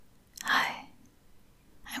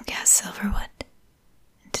Silverwood,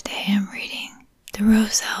 and today I'm reading The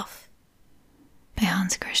Rose Elf by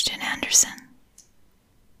Hans Christian Andersen.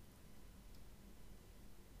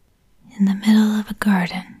 In the middle of a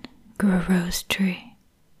garden grew a rose tree.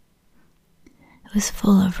 It was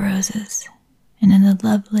full of roses, and in the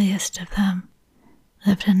loveliest of them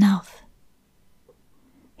lived an elf.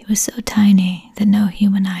 He was so tiny that no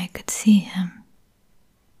human eye could see him.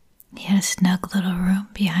 He had a snug little room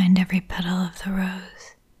behind every petal of the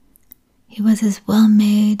rose. He was as well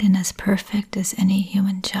made and as perfect as any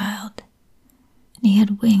human child, and he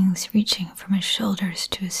had wings reaching from his shoulders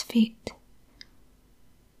to his feet.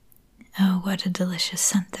 Oh, what a delicious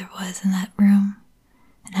scent there was in that room,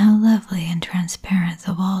 and how lovely and transparent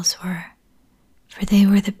the walls were, for they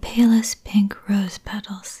were the palest pink rose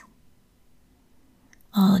petals.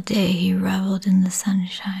 All day he reveled in the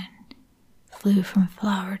sunshine, flew from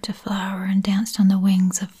flower to flower, and danced on the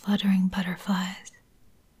wings of fluttering butterflies.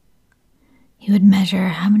 He would measure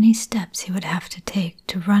how many steps he would have to take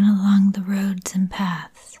to run along the roads and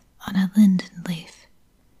paths on a linden leaf.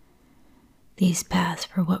 These paths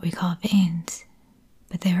were what we call veins,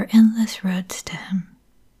 but they were endless roads to him.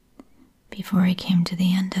 Before he came to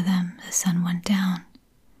the end of them, the sun went down,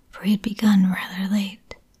 for he had begun rather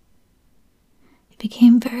late. It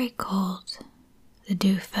became very cold. The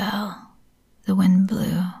dew fell. The wind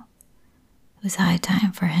blew. It was high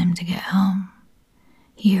time for him to get home.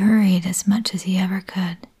 He hurried as much as he ever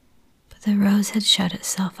could, but the rose had shut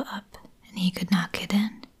itself up, and he could not get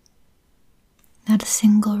in. Not a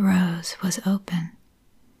single rose was open.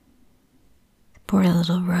 The poor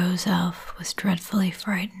little rose elf was dreadfully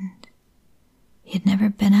frightened. He had never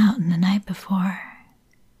been out in the night before.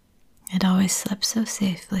 He had always slept so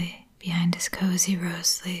safely behind his cozy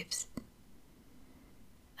rose leaves.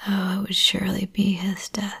 Oh, it would surely be his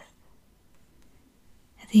death.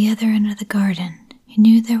 At the other end of the garden, he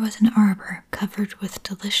knew there was an arbor covered with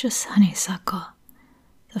delicious honeysuckle.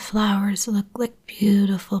 The flowers looked like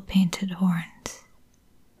beautiful painted horns.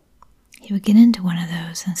 He would get into one of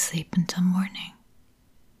those and sleep until morning.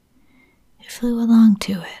 He flew along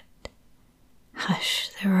to it. Hush,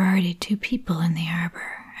 there were already two people in the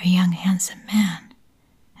arbor, a young handsome man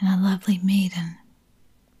and a lovely maiden.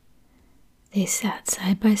 They sat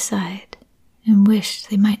side by side and wished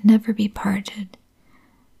they might never be parted.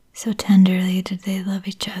 So tenderly did they love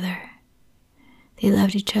each other. They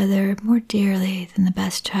loved each other more dearly than the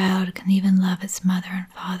best child can even love its mother and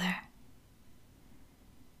father.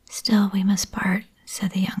 "Still we must part,"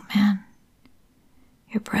 said the young man.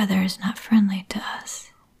 "Your brother is not friendly to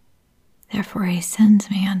us. Therefore he sends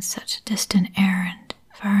me on such a distant errand,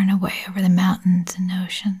 far and away over the mountains and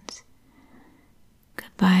oceans.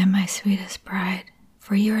 Goodbye, my sweetest bride,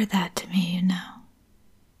 for you are that to me, you know."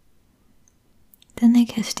 Then they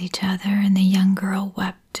kissed each other, and the young girl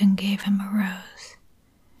wept and gave him a rose.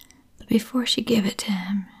 But before she gave it to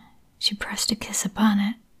him, she pressed a kiss upon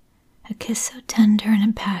it, a kiss so tender and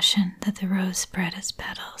impassioned that the rose spread its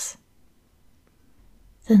petals.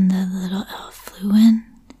 Then the little elf flew in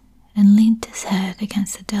and leaned his head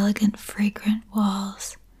against the delicate, fragrant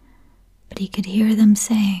walls, but he could hear them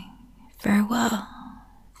saying, "Farewell,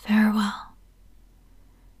 farewell."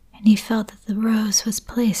 And he felt that the rose was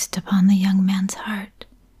placed upon the young man's heart.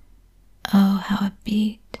 Oh, how it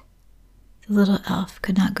beat! The little elf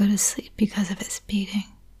could not go to sleep because of its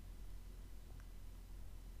beating.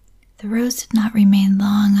 The rose did not remain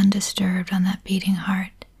long undisturbed on that beating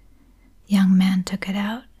heart. The young man took it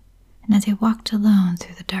out, and as he walked alone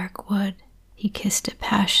through the dark wood, he kissed it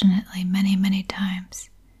passionately many, many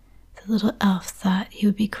times. The little elf thought he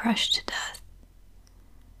would be crushed to death.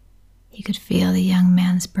 He could feel the young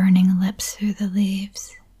man's burning lips through the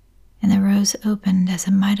leaves, and the rose opened as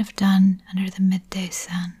it might have done under the midday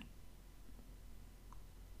sun.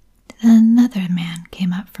 Then another man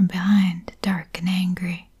came up from behind, dark and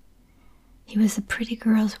angry. He was the pretty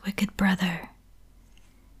girl's wicked brother.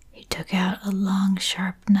 He took out a long,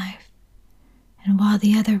 sharp knife, and while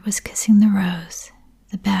the other was kissing the rose,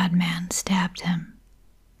 the bad man stabbed him.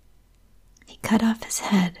 He cut off his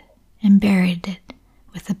head and buried it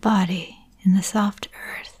with the body in the soft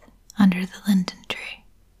earth under the linden tree.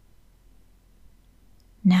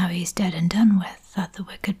 "Now he's dead and done with," thought the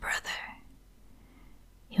wicked brother.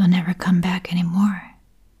 "He will never come back any more.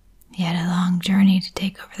 He had a long journey to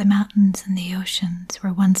take over the mountains and the oceans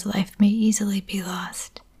where one's life may easily be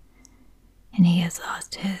lost, and he has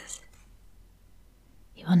lost his.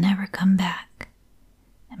 He will never come back,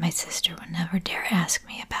 and my sister will never dare ask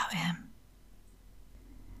me about him."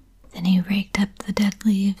 Then he raked up the dead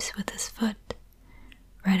leaves with his foot,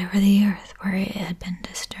 right over the earth where it had been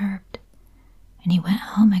disturbed, and he went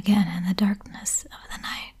home again in the darkness of the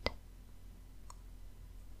night.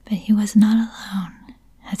 But he was not alone,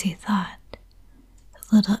 as he thought.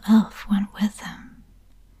 The little elf went with him.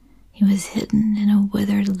 He was hidden in a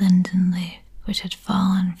withered linden leaf which had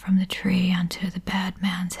fallen from the tree onto the bad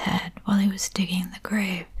man's head while he was digging the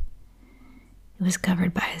grave. It was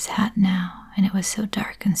covered by his hat now, and it was so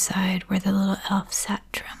dark inside where the little elf sat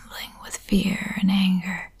trembling with fear and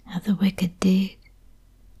anger at the wicked deed.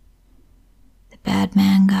 The bad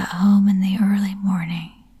man got home in the early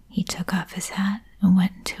morning. He took off his hat and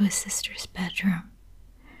went into his sister's bedroom.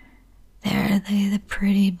 There lay the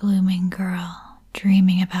pretty blooming girl,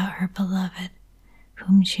 dreaming about her beloved,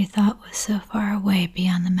 whom she thought was so far away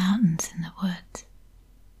beyond the mountains and the woods.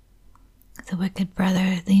 The wicked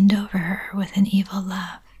brother leaned over her with an evil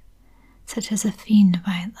laugh, such as a fiend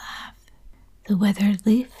might laugh. The withered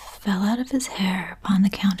leaf fell out of his hair upon the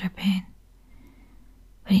counterpane,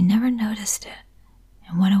 but he never noticed it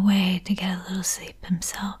and went away to get a little sleep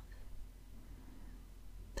himself.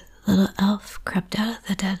 But the little elf crept out of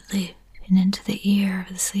the dead leaf and into the ear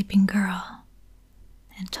of the sleeping girl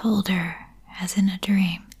and told her, as in a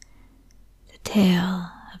dream, the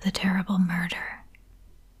tale of the terrible murder.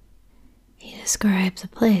 He described the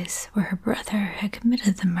place where her brother had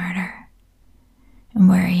committed the murder and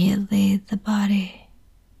where he had laid the body.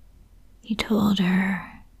 He told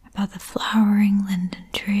her about the flowering linden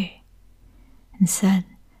tree and said,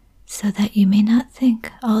 "So that you may not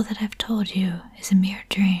think all that I've told you is a mere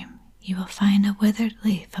dream, you will find a withered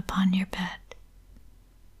leaf upon your bed."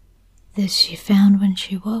 This she found when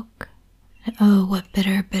she woke, and oh, what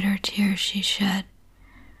bitter, bitter tears she shed.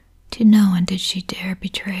 To no one did she dare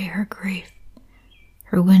betray her grief.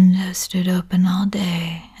 Her window stood open all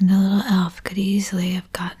day, and the little elf could easily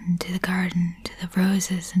have gotten to the garden, to the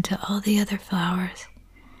roses, and to all the other flowers,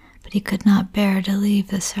 but he could not bear to leave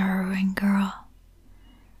the sorrowing girl.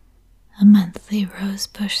 A monthly rose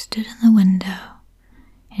bush stood in the window,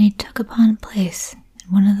 and he took upon place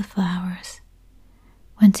in one of the flowers,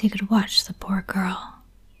 whence he could watch the poor girl.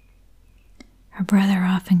 Her brother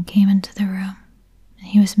often came into the room, and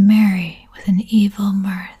he was merry with an evil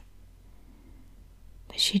mirth.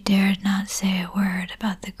 But she dared not say a word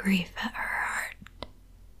about the grief at her heart.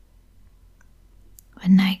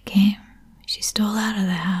 When night came, she stole out of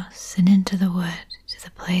the house and into the wood to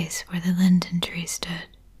the place where the linden tree stood.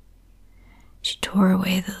 She tore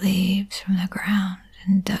away the leaves from the ground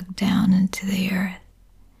and dug down into the earth,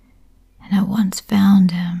 and at once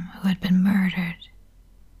found him who had been murdered.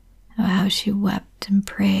 Oh, how she wept and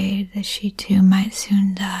prayed that she too might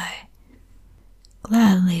soon die.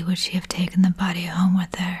 Gladly would she have taken the body home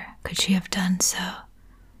with her, could she have done so.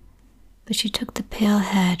 But she took the pale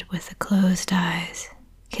head with the closed eyes,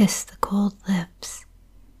 kissed the cold lips,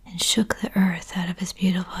 and shook the earth out of his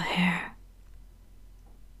beautiful hair.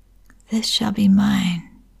 "This shall be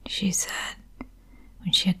mine," she said,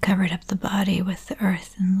 when she had covered up the body with the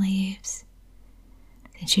earth and leaves.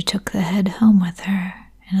 Then she took the head home with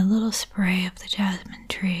her, and a little spray of the jasmine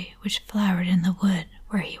tree which flowered in the wood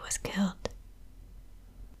where he was killed.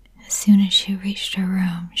 As soon as she reached her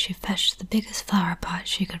room, she fetched the biggest flower pot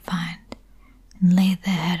she could find, and laid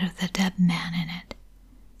the head of the dead man in it,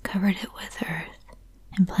 covered it with earth,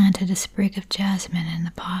 and planted a sprig of jasmine in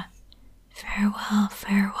the pot. "Farewell,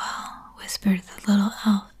 farewell," whispered the little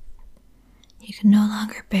elf. He could no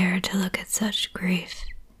longer bear to look at such grief,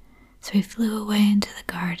 so he flew away into the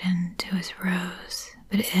garden to his rose,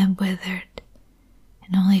 but it had withered,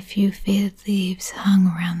 and only a few faded leaves hung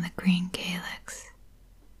around the green calyx.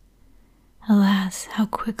 "Alas, how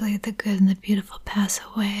quickly the good and the beautiful pass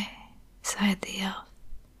away," sighed the elf.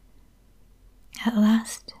 At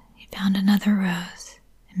last he found another rose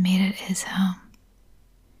and made it his home.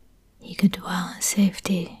 He could dwell in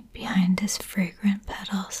safety behind his fragrant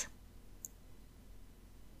petals.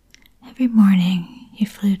 Every morning he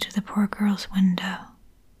flew to the poor girl's window,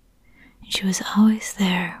 and she was always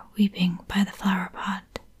there weeping by the flower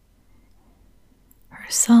pot. Her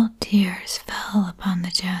salt tears fell upon the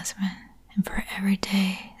jasmine, and for every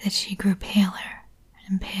day that she grew paler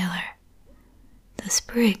and paler, the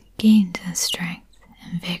sprig gained in strength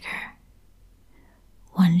and vigor.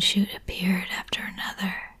 One shoot appeared after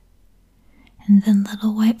another, and then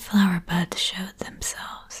little white flower buds showed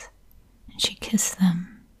themselves, and she kissed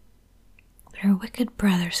them. But her wicked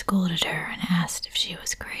brother scolded her and asked if she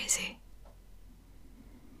was crazy.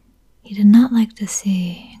 He did not like to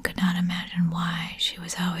see and could not imagine why she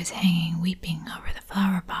was always hanging weeping over the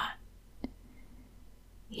flower pot.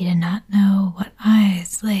 He did not know what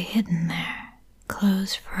eyes lay hidden there,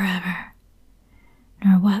 closed forever,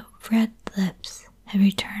 nor what red lips had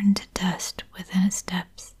returned to dust within its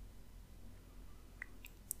depths.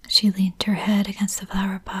 She leaned her head against the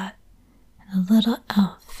flower pot, and The little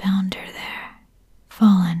elf found her there,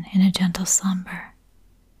 fallen in a gentle slumber.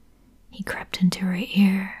 He crept into her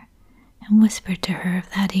ear and whispered to her of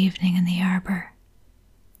that evening in the arbor,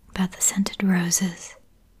 about the scented roses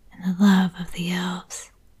and the love of the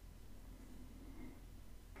elves.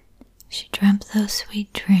 She dreamt those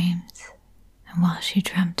sweet dreams, and while she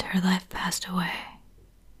dreamt, her life passed away.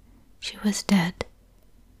 She was dead.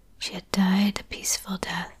 She had died a peaceful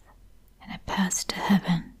death, and had passed to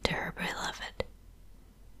heaven to her beloved.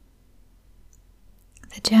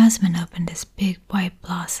 The jasmine opened its big white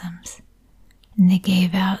blossoms, and they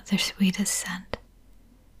gave out their sweetest scent.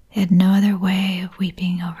 They had no other way of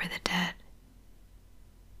weeping over the dead.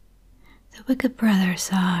 The wicked brother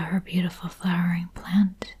saw her beautiful flowering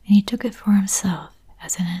plant, and he took it for himself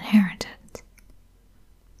as an inheritance.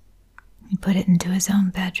 He put it into his own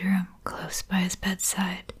bedroom, close by his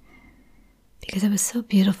bedside, because it was so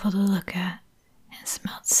beautiful to look at and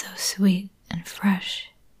smelled so sweet and fresh.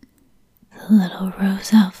 The little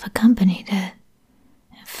rose elf accompanied it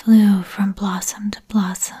and flew from blossom to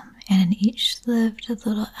blossom, and in each lived a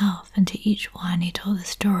little elf, and to each one he told the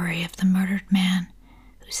story of the murdered man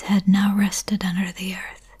whose head now rested under the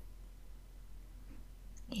earth.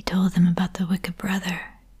 He told them about the wicked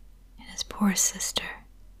brother and his poor sister.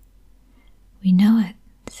 "We know it,"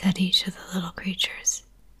 said each of the little creatures.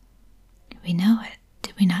 "We know it.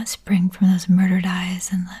 Did we not spring from those murdered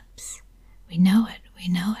eyes and lips? We know it, we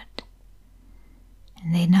know it."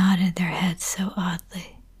 And they nodded their heads so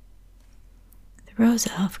oddly. The rose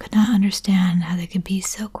elf could not understand how they could be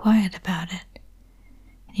so quiet about it,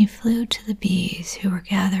 and he flew to the bees who were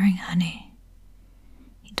gathering honey.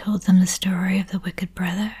 He told them the story of the wicked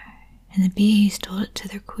brother, and the bees told it to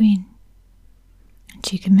their queen, and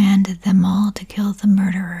she commanded them all to kill the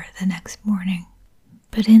murderer the next morning.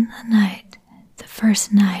 But in the night, the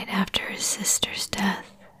first night after his sister's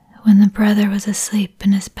death, when the brother was asleep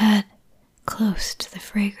in his bed, close to the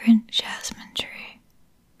fragrant jasmine tree,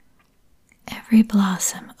 every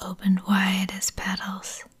blossom opened wide its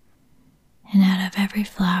petals, and out of every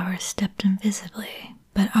flower stepped invisibly,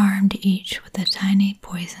 but armed each with a tiny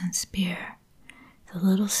poisoned spear, the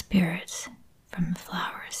little spirits from the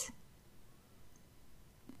flowers.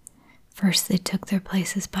 First they took their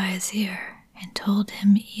places by his ear and told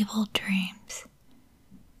him evil dreams.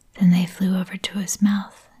 Then they flew over to his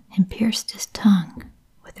mouth and pierced his tongue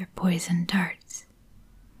with their poisoned darts.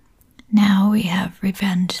 "Now we have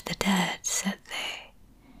revenged the dead," said they,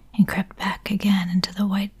 and crept back again into the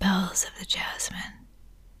white bells of the jasmine.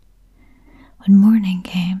 When morning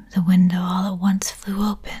came, the window all at once flew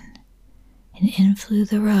open, and in flew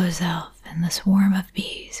the rose elf and the swarm of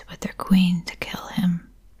bees with their queen to kill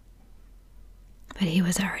him. But he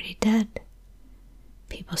was already dead.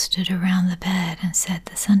 People stood around the bed and said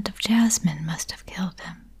the scent of jasmine must have killed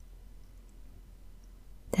him.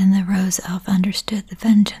 Then the rose elf understood the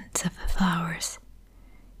vengeance of the flowers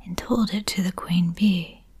and told it to the queen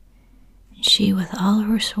bee, and she with all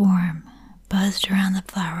her swarm buzzed around the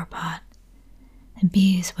flower pot. The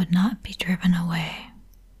bees would not be driven away.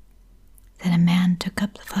 Then a man took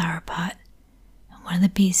up the flower pot, and one of the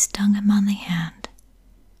bees stung him on the hand,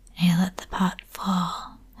 and he let the pot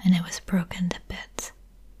fall, and it was broken to bits.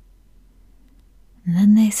 And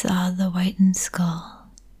then they saw the whitened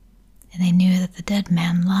skull, and they knew that the dead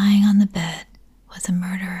man lying on the bed was a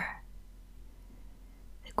murderer.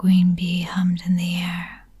 The queen bee hummed in the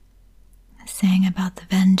air, and sang about the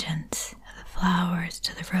vengeance of the flowers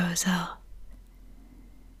to the rose elf,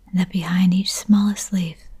 and that behind each smallest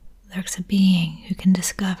leaf lurks a being who can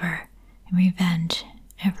discover and revenge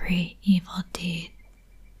every evil deed.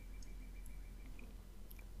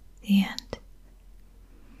 The end.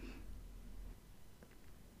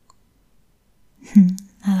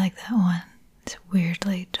 I like that one. It's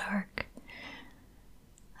weirdly dark.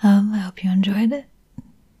 I hope you enjoyed it.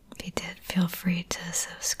 If you did, feel free to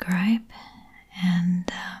subscribe